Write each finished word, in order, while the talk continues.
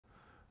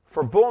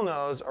For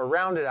bullnose or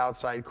rounded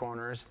outside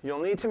corners, you'll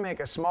need to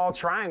make a small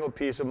triangle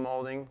piece of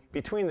molding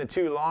between the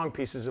two long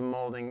pieces of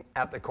molding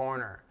at the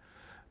corner.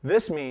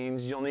 This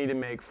means you'll need to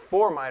make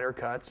 4 miter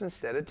cuts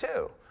instead of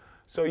 2.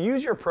 So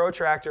use your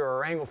protractor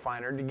or angle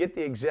finder to get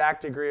the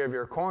exact degree of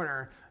your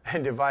corner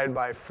and divide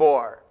by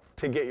 4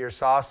 to get your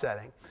saw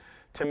setting.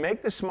 To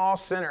make the small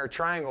center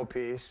triangle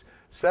piece,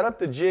 set up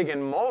the jig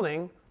and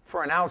molding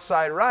for an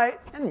outside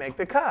right and make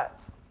the cut.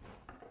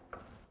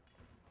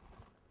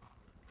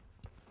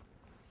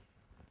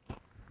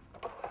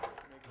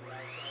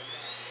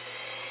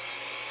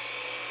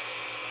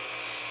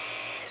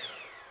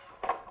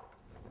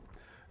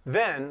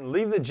 Then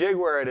leave the jig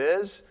where it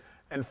is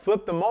and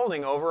flip the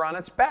molding over on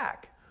its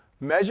back.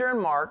 Measure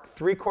and mark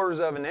 3/4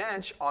 of an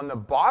inch on the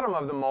bottom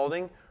of the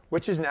molding,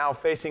 which is now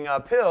facing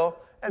uphill,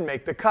 and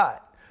make the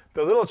cut.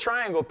 The little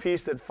triangle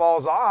piece that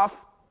falls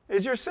off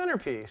is your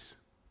centerpiece.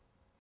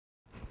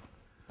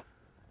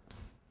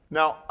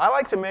 Now, I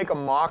like to make a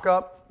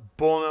mock-up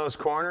bullnose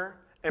corner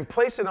and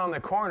place it on the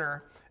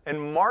corner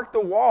and mark the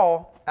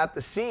wall at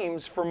the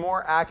seams for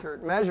more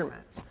accurate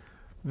measurements.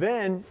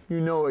 Then you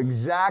know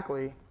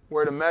exactly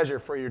where to measure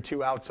for your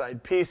 2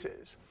 outside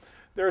pieces.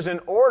 There's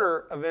an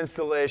order of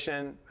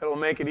installation that will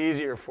make it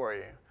easier for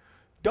you.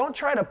 Don't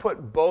try to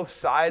put both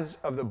sides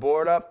of the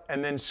board up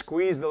and then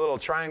squeeze the little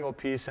triangle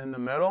piece in the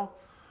middle.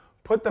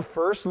 Put the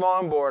first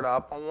long board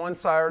up on one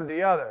side or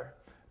the other.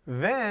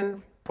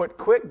 Then put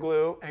quick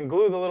glue and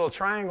glue the little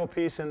triangle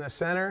piece in the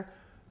center.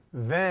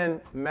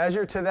 Then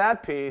measure to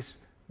that piece,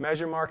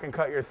 measure, mark, and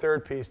cut your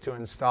 3rd piece to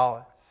install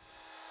it.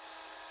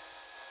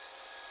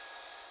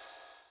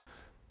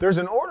 There's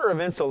an order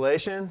of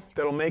installation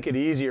that'll make it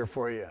easier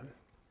for you.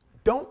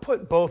 Don't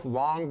put both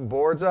long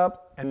boards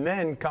up and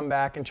then come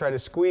back and try to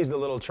squeeze the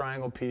little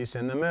triangle piece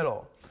in the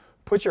middle.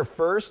 Put your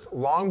first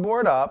long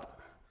board up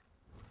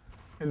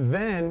and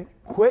then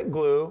quick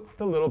glue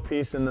the little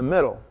piece in the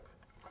middle.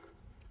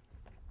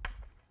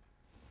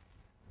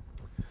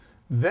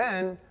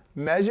 Then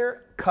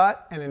measure,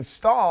 cut, and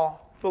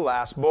install the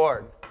last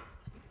board.